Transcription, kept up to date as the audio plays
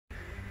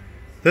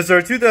This is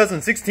our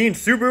 2016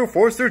 Subaru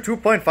Forester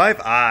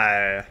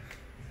 2.5i.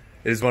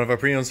 It is one of our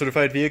pre-owned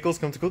certified vehicles.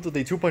 Comes equipped with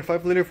a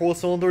 2.5-liter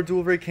 4-cylinder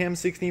dual-brake cam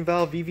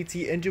 16-valve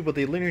VVT engine with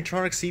a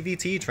linear-tronic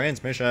CVT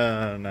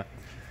transmission.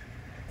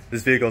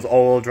 This vehicle is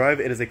all-wheel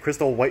drive. It is a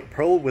crystal white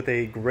pearl with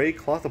a gray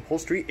cloth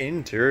upholstery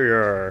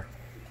interior.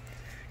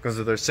 Comes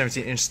with our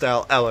 17-inch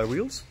style alloy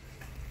wheels.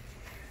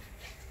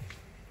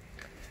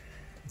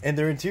 And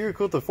their interior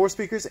equipped with 4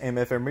 speakers,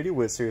 AM/FM radio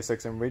with Sirius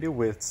XM radio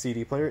with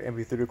CD player,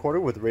 MP3 recorder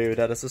with radio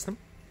data system.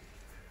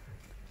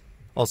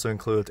 Also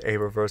includes a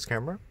reverse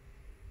camera,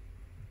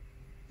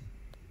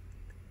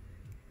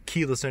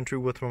 keyless entry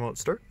with remote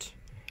start,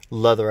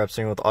 leather wrap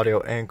steering with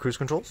audio and cruise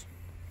controls.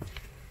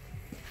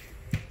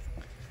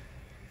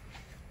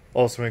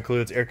 Also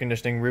includes air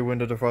conditioning, rear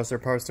window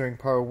defroster, power steering,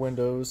 power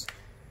windows,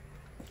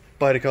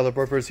 body color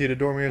bumpers, heated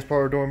door mirrors,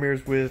 power door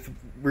mirrors with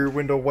rear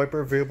window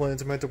wiper, variable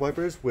intermittent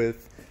wipers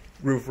with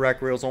roof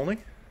rack rails only.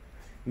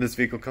 This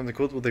vehicle comes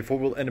equipped with a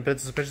 4-wheel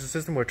independent suspension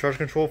system with traction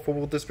control,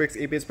 4-wheel disc brakes,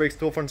 ABS brakes,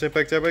 dual front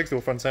impact airbags, dual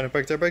front side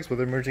impact airbags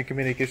with an emergency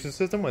communication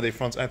system with a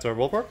front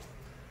anti-roll bar.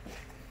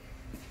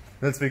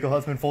 This vehicle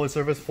has been fully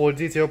serviced, fully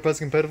detailed,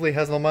 pressed competitively,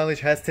 has low mileage,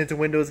 has tinted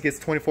windows, gets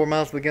 24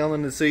 miles per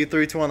gallon in the city,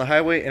 32 on the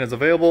highway, and is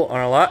available on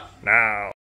our lot now.